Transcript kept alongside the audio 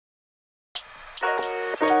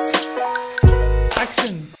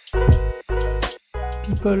Action!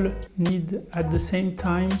 People need at the same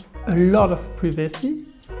time a lot of privacy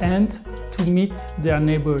and to meet their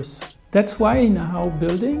neighbors. That's why in our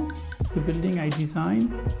building, the building I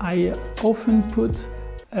design, I often put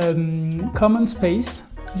common space.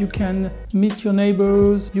 You can meet your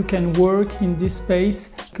neighbors, you can work in this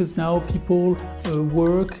space, because now people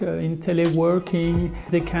work in teleworking.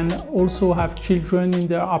 They can also have children in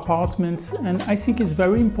their apartments. And I think it's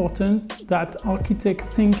very important that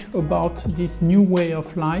architects think about this new way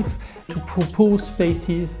of life to propose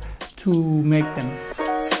spaces to make them.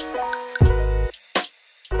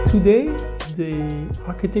 Today, the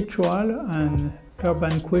architectural and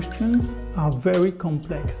urban questions are very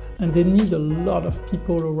complex, and they need a lot of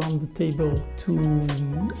people around the table to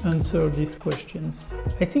answer these questions.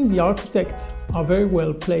 I think the architects are very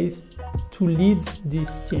well placed to lead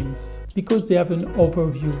these teams because they have an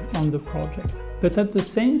overview on the project. But at the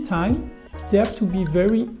same time, they have to be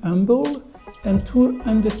very humble and to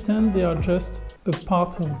understand they are just a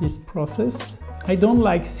part of this process. I don't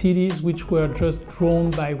like cities which were just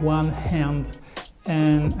drawn by one hand,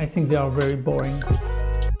 and I think they are very boring.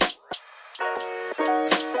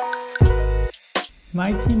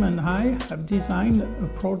 My team and I have designed a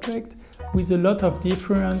project with a lot of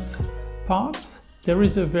different parts. There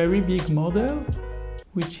is a very big model,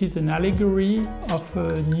 which is an allegory of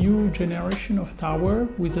a new generation of tower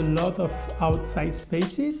with a lot of outside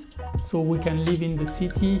spaces, so we can live in the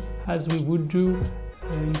city as we would do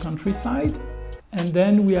in countryside. And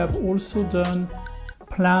then we have also done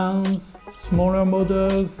plans, smaller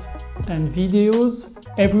models, and videos.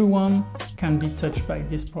 Everyone can be touched by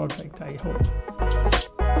this project, I hope.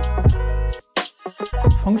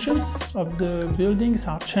 Functions of the buildings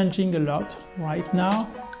are changing a lot right now.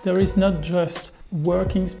 There is not just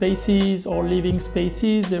working spaces or living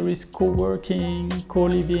spaces, there is co-working,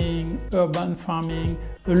 co-living, urban farming,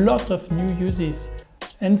 a lot of new uses.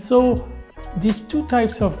 And so these two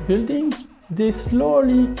types of building, they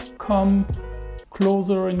slowly come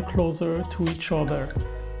closer and closer to each other.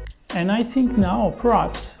 And I think now,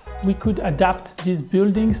 perhaps, we could adapt these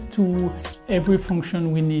buildings to every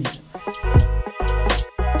function we need.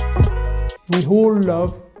 We all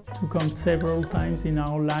love to come several times in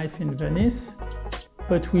our life in Venice,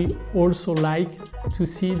 but we also like to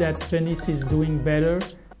see that Venice is doing better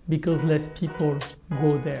because less people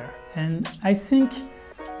go there. And I think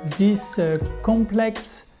this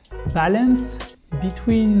complex balance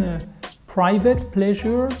between private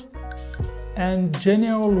pleasure and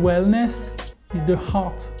general wellness is the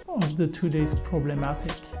heart of the today's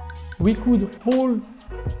problematic. We could all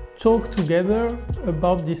talk together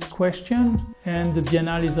about this question, and the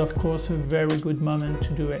Biennale is of course a very good moment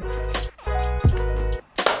to do it.